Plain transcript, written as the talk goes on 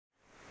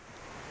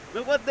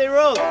Look what they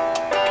wrote.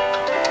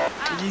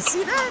 Did you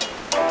see that?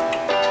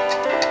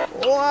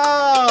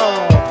 Wow!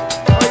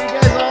 Oh, you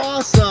guys are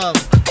awesome.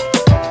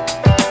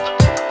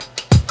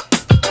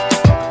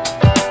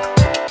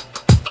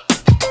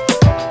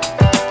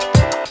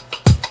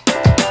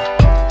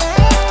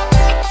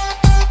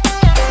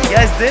 You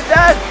guys did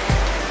that?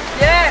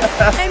 Yes.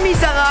 My name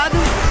is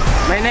Dado.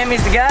 My name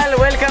is Gal.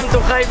 Welcome to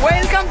Haifa.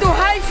 Welcome to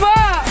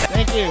Haifa.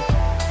 Thank you.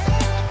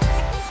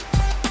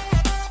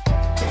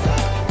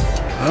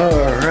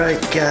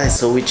 Alright guys,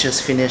 so we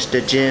just finished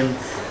the gym.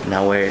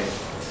 Now we're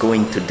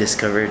going to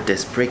discover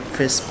this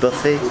breakfast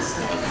buffet. It's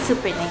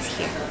super nice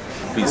here.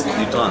 Please,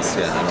 you dance,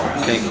 yeah, I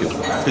know. Thank you.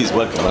 Please,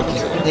 welcome.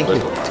 Thank you.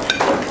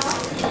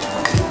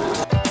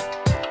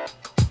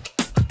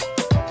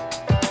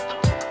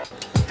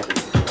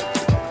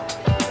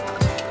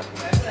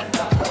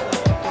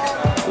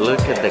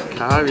 Look at the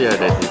caviar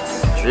that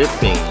it's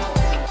dripping.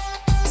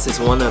 This is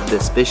one of the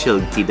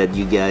specialty that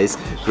you guys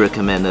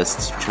recommend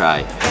us to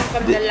try.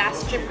 From the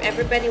last trip,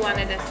 everybody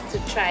wanted us to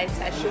try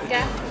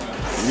sashuka.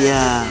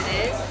 Yeah,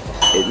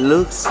 it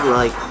looks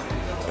like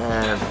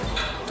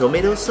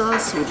tomato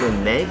sauce with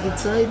an egg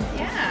inside.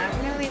 Yeah,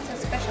 really, it's a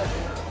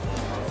specialty.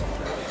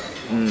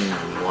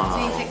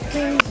 Wow.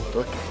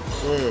 Look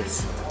at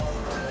this.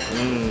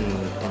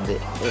 And the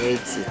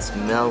eggs, it's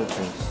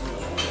melting.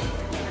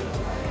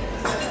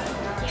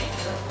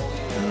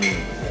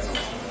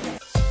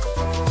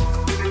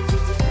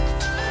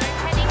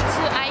 Heading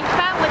to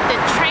Haifa with the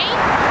train.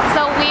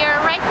 So we are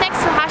right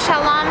next to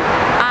Hallman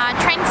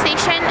train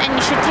station, and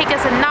it should take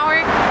us an hour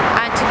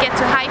to get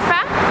to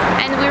Haifa.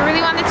 And we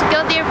really wanted to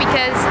go there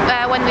because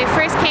when we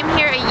first came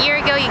here a year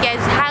ago, you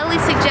guys highly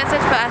suggested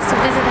for us to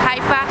visit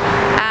Haifa.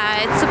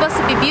 It's supposed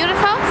to be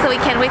beautiful, so we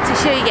can't wait to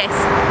show you guys.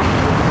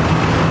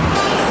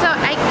 So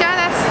I got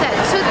us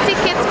 2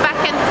 tickets back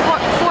and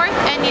forth,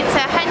 and it's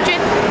 110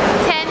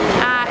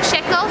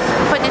 shekels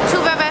for the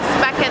 2 of us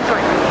back and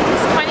forth.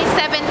 It's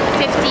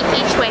 27.50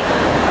 each way,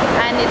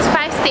 and it's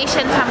 5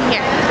 stations from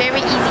here.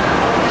 Very easy.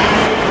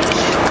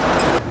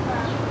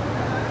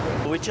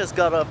 We just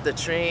got off the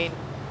train.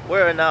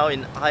 We're now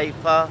in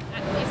Haifa.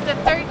 It's the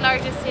 3rd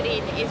largest city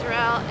in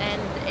Israel,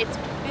 and it's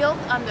built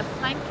on the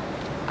flank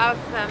of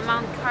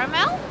Mount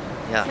Carmel.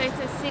 Yeah. So it's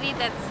a city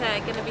that's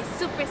going to be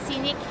super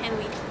scenic, and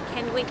we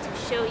can't wait to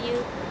show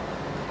you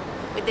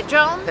with the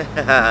drone.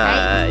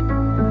 Right?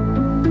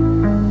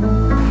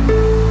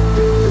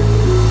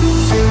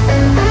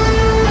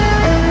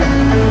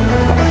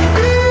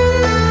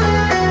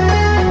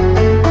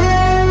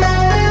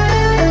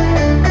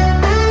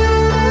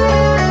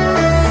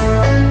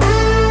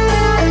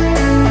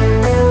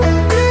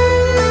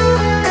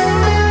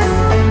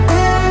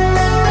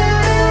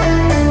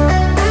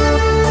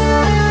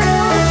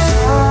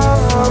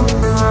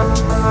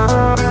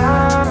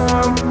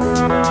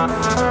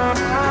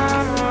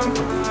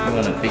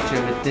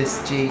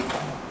 This G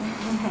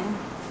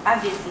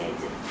Obviously I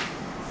do.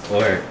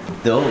 or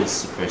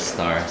those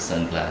superstar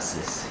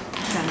sunglasses.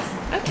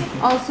 Okay.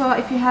 Also,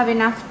 if you have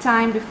enough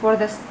time before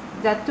the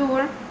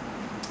tour,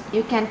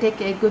 you can take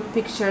good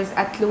pictures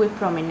at Louis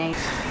Promenade.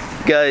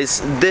 Guys,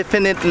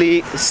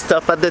 definitely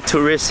stop at the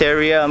tourist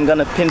area. I'm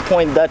gonna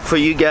pinpoint that for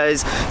you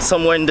guys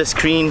somewhere in the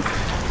screen,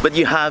 but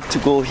you have to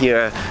go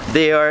here.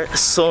 They are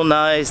so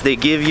nice. They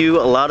give you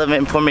a lot of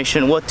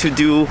information, what to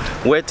do,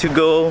 where to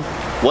go,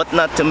 what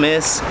not to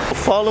miss.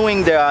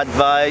 Following their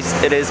advice,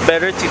 it is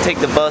better to take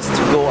the bus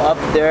to go up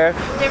there.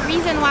 The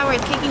reason why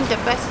we're taking the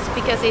bus is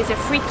because there's a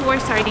free tour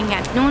starting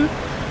at noon,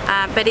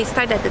 but it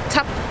starts at the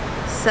top,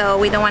 so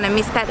we don't want to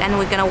miss that, and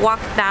we're gonna walk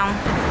down.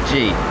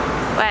 Gee,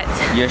 What?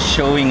 you're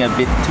showing a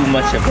bit too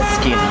much of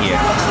skin here.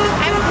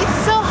 It's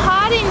so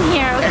hot in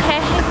here,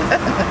 okay?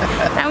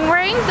 I'm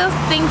wearing those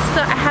things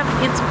so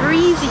it's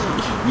breezy.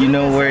 You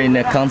know we're in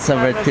a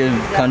conservative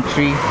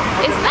country.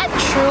 Is that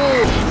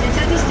true?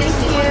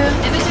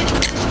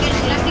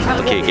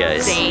 Okay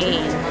guys,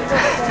 Insane.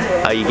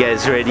 are you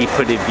guys ready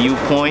for the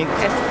viewpoint?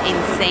 That's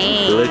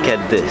insane. Look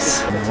at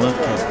this. Look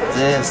at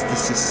this.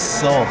 This is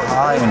so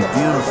high and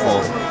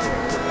beautiful.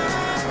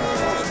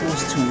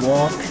 Supposed to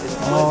walk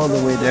all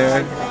the way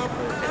there,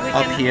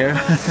 up here.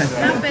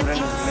 No, but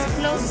it's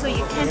closed, so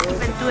you can't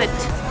even do it.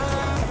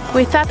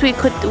 We thought we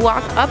could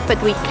walk up,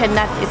 but we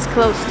cannot. It's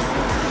closed.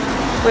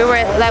 We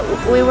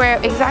were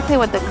exactly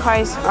what the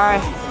cars are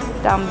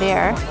down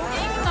there.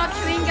 No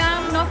chewing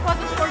gum, no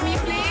photos for me,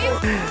 please.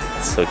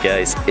 So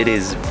guys, it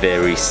is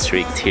very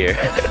strict here.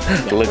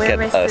 Look at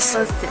us.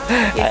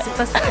 You're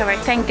supposed to cover.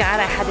 Thank God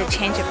I had to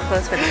change of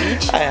clothes for the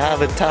beach. I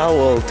have a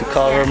towel to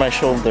cover my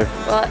shoulder.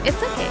 Well,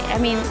 it's okay. I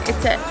mean,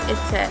 it's a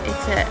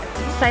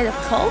site of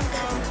cult,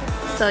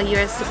 so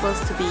you're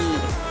supposed to be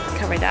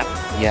covered up.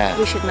 Yeah.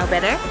 We should know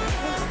better.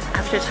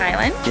 After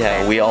Thailand.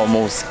 Yeah, we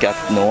almost got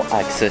no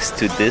access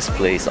to this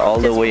place all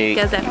the way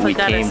we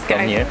came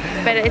from here.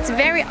 But it's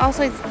very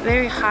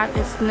hot.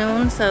 It's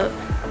noon, so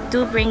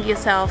do bring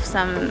yourself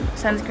some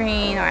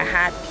sunscreen or a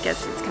hat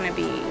because it's gonna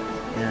be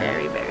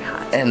very, very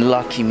hot. And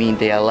lucky me,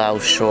 they allow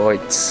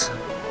shorts.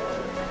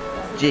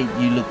 Jade,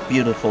 you look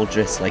beautiful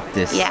dressed like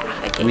this. Yeah,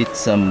 okay. With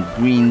some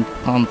green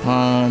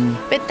pom-pom.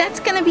 But that's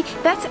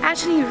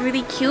actually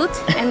really cute.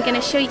 I'm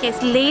gonna show you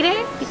guys later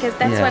because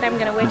that's what I'm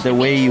gonna wear. The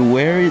way you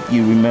wear it,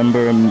 you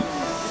remember.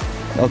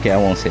 Okay, I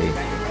won't say it.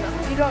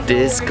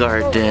 This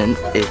garden,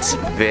 it's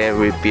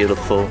very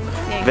beautiful,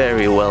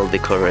 very well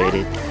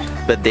decorated.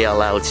 But they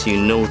allowed you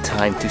no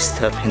time to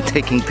stop and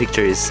taking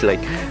pictures. It's like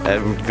a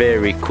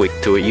very quick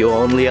tour. You're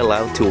only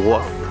allowed to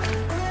walk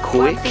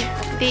quick.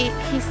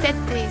 He said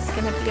there's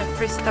gonna be a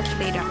first stop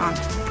later on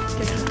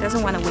because he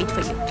doesn't want to wait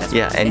for you.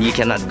 Yeah, and you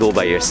cannot go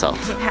by yourself.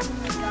 Yeah.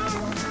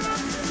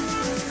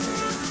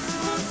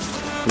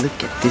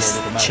 Look at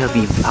this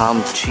chubby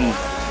palm tree. It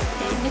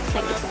looks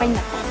like a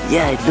pineapple.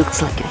 Yeah, it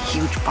looks like a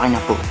huge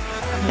pineapple.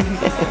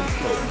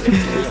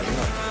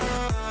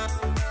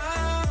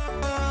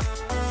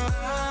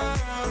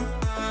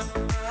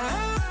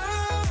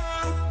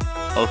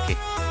 Okay,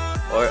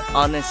 our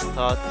honest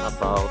thought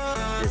about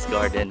this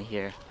garden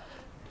here.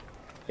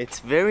 It's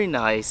very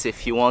nice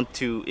if you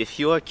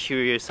are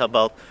curious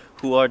about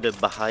who are the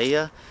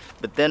Baha'i,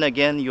 but then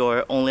again,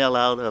 you're only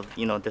allowed of,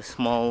 the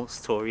small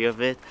story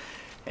of it.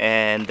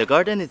 And the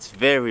garden is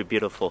very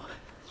beautiful.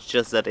 It's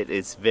just that it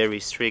is very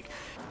strict.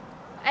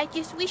 I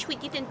just wish we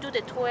didn't do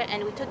the tour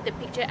and we took the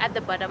picture at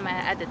the bottom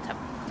and at the top.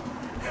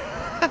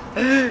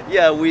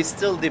 Yeah, we're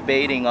still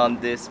debating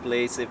on this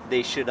place if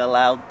they should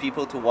allow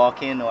people to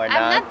walk in or not.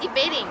 I'm not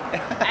debating.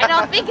 I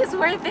don't think it's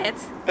worth it.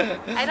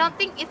 I don't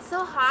think it's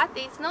so hot.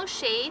 There's no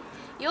shade.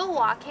 You're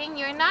walking.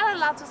 You're not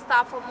allowed to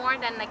stop for more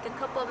than like a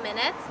couple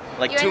minutes.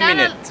 Like you're 2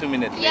 minutes. 2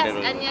 minutes. Yes,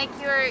 literally.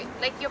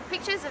 and your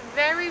pictures are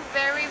very,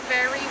 very,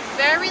 very,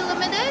 very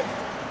limited.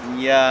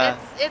 Yeah.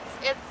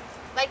 It's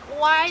like,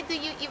 why do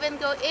you even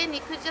go in?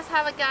 You could just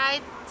have a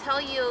guide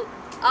tell you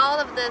all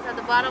of this at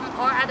the bottom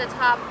or at the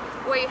top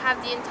where you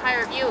have the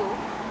entire view.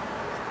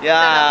 Yeah,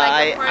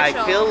 like I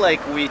feel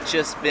like we've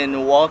just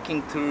been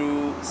walking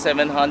through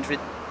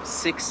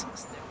 706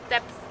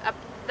 steps up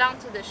down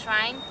to the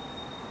shrine,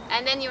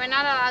 and then you're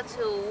not allowed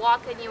to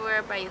walk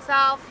anywhere by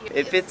yourself.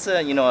 If it's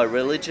a a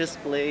religious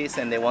place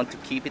and they want to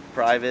keep it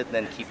private,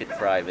 then keep it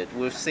private.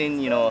 We've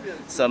seen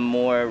some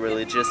more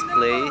religious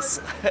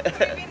place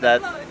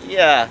that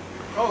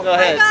Go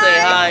ahead, say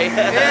hi.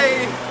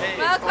 Hey!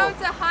 Welcome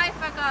to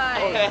Haifa,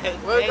 guys.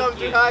 Welcome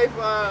to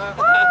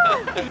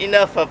Haifa.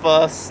 Enough of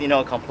us,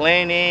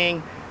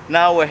 complaining.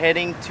 Now we're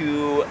heading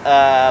to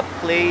a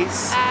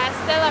place.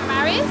 Stella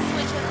Maris,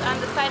 which is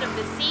on the side of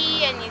the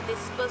sea, and it is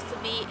supposed to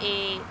be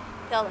a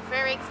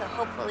teleferic. So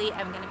hopefully,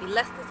 I'm gonna be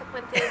less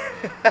disappointed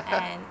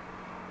and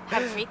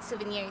have great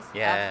souvenirs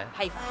of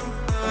Haifa.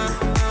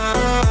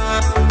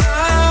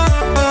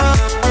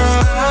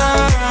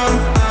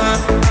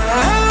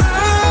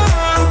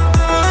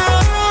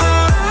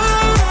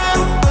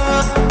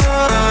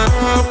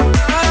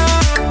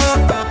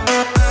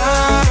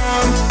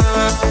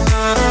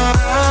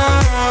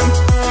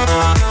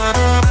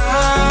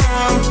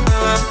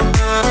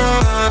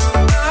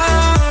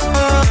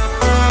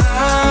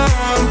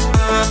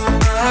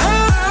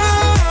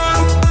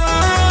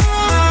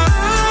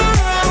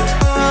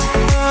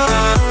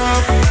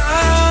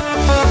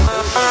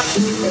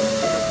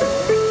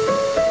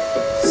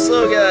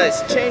 So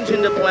guys,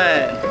 changing the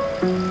plan.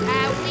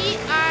 We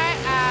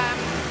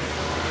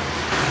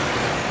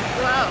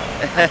are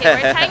okay,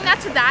 we're trying not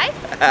to die.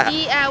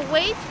 The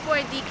wait for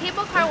the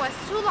cable car was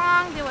too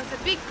long. There was a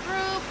big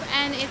group,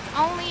 and it's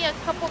only a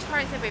couple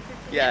cars every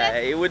 15 minutes. Yeah,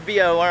 it would be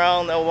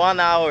around a 1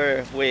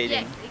 hour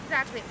waiting. Yes,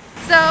 exactly.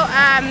 So,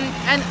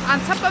 and on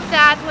top of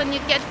that, when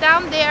you get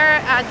down there,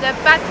 the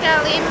Bat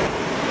Galim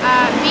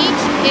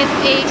beach is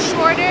a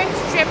shorter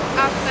strip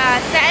of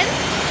sand.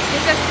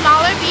 It's a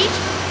smaller beach.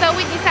 So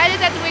we decided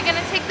that we're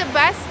gonna take the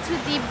bus to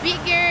the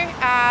bigger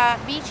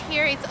beach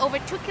here. It's over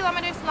 2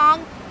 kilometers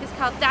long. It's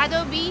called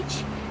Dado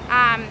Beach.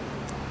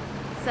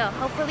 So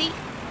hopefully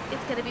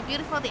it's gonna be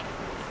beautiful there.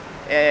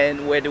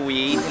 And where do we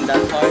eat in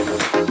that part?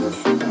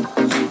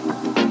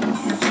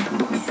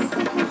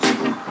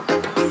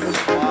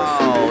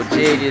 Wow,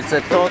 Jade, it's a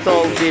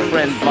total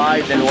different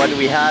vibe than what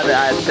we had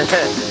at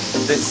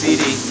the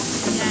city.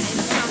 Yeah,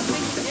 it's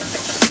completely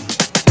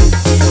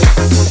different.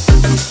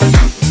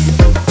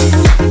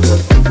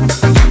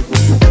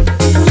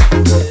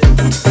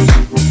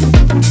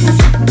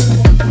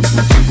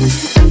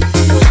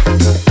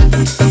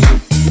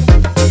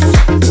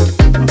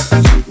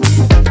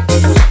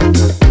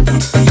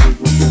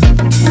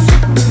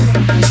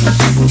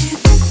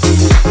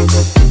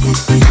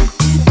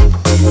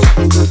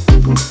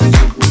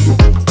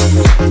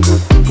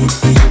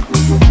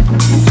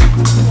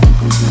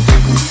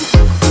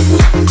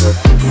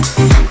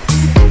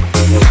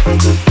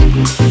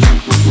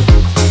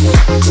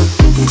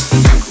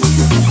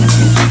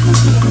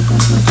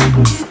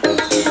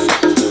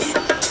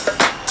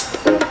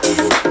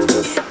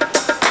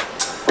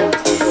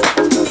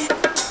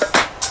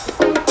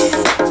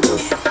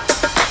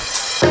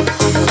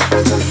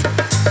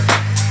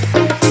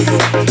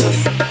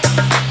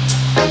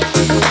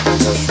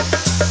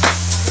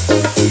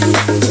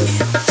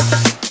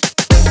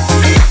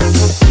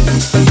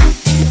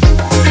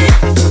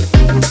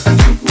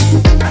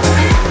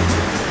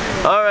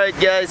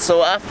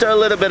 after a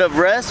little bit of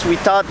rest, we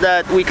thought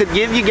that we could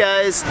give you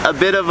guys a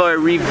bit of a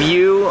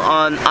review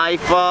on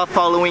Haifa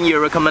following your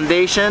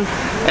recommendation.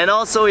 And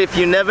also, if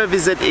you never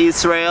visit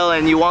Israel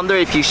and you wonder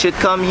if you should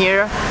come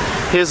here,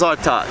 here's our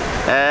thought.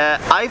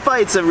 Haifa,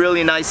 it's a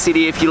really nice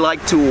city if you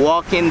like to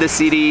walk in the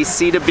city,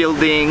 see the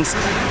buildings,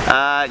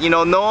 you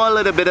know a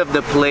little bit of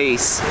the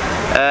place.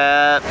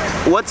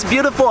 What's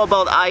beautiful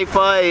about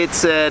Haifa,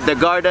 it's the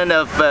garden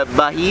of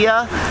Baha'i.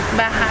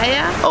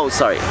 Oh,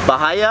 sorry,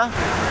 Baha'i.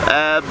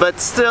 But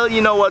still,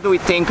 you know what we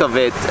think of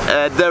it.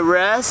 The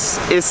rest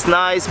is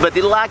nice, but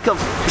the lack of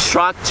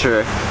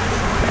structure.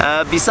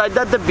 Beside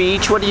that, the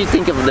beach, what do you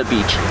think of the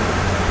beach?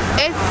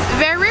 It's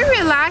very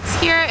relaxed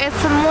here.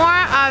 It's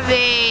more of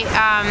a,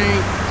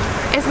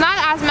 it's not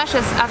as much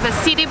of a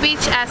city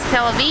beach as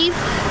Tel Aviv.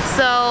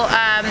 So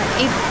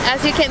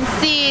as you can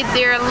see,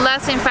 there are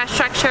less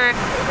infrastructure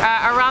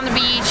around the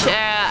beach,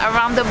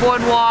 around the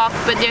boardwalk,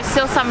 but there's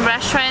still some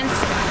restaurants.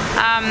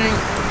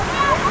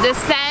 The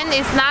sand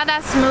is not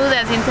as smooth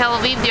as in Tel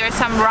Aviv. There are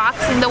some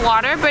rocks in the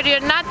water, but they're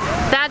not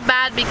that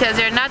bad because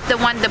they're not the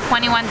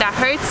pointy one that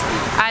hurts.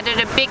 They're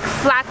the big,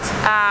 flat,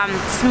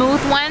 smooth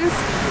ones,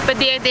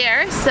 but they're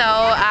there. So,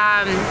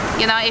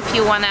 you know, if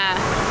you wanna,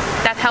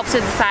 that helps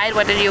you decide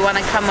whether you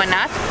wanna come or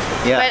not.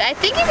 Yeah. But I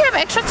think if you have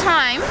extra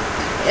time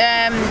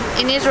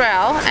in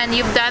Israel and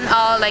you've done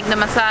all like the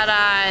Masada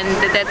and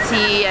the Dead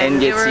Sea and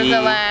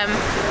Jerusalem,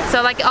 so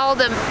like all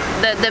the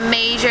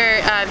major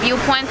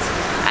viewpoints,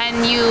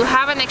 and you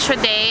have an extra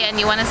day and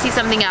you want to see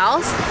something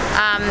else,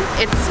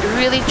 it's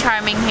really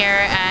charming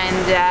here,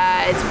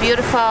 and it's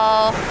beautiful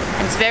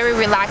and it's very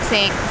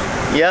relaxing.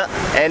 Yeah,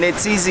 and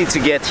it's easy to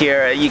get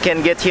here. You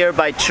can get here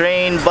by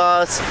train,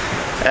 bus,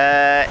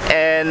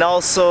 and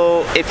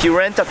also if you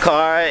rent a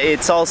car,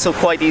 it's also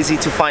quite easy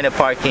to find a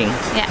parking.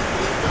 Yeah.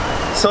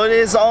 So it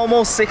is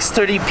almost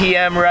 6:30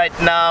 p.m. right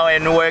now,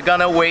 and we're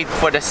gonna wait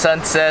for the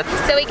sunset.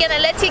 So we're gonna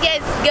let you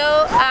guys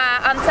go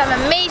on some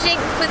amazing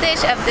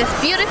footage of this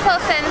beautiful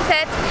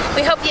sunset.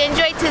 We hope you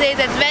enjoyed today's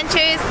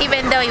adventures,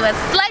 even though it was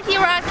slightly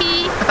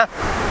rocky.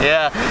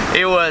 Yeah,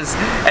 it was.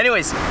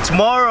 Anyways,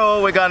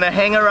 tomorrow we're gonna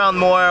hang around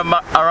more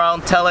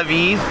around Tel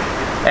Aviv.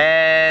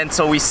 And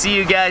so we see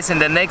you guys in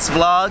the next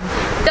vlog.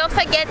 Don't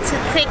forget to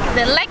click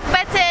the like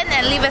button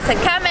and leave us a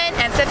comment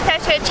and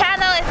subscribe to our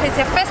channel if it's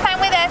your first time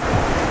with us.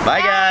 Bye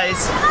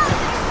guys.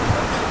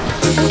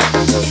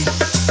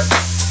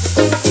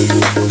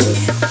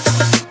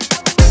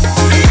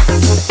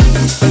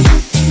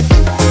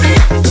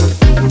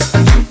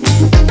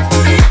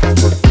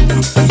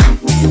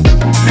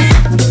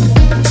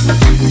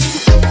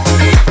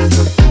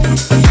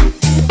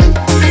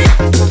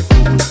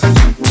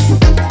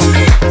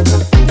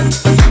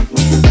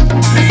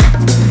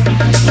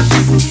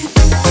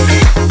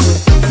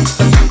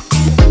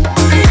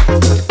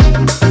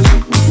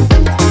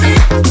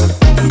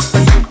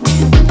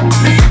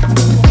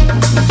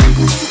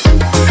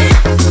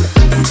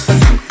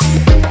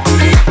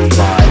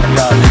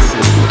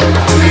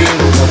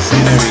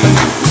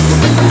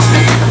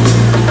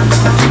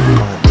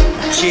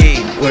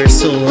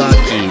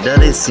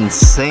 It's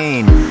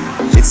insane.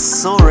 It's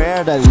so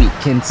rare that we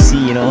can see,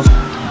 you know,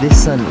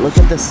 this sun. Look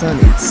at the sun,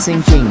 it's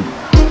sinking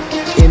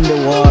in the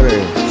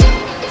water.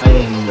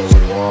 In the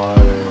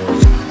water.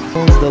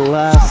 Almost the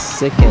last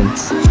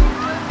seconds.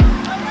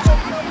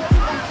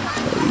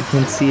 You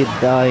can see it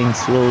dying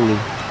slowly.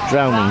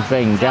 Drowning.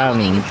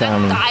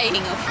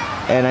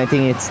 And I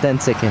think it's 10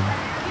 seconds.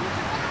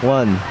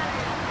 1,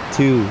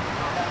 2,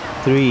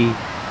 3,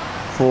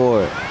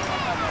 4,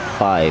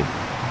 5.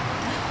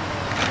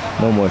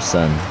 No more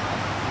sun.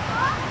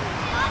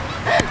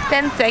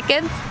 10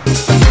 seconds.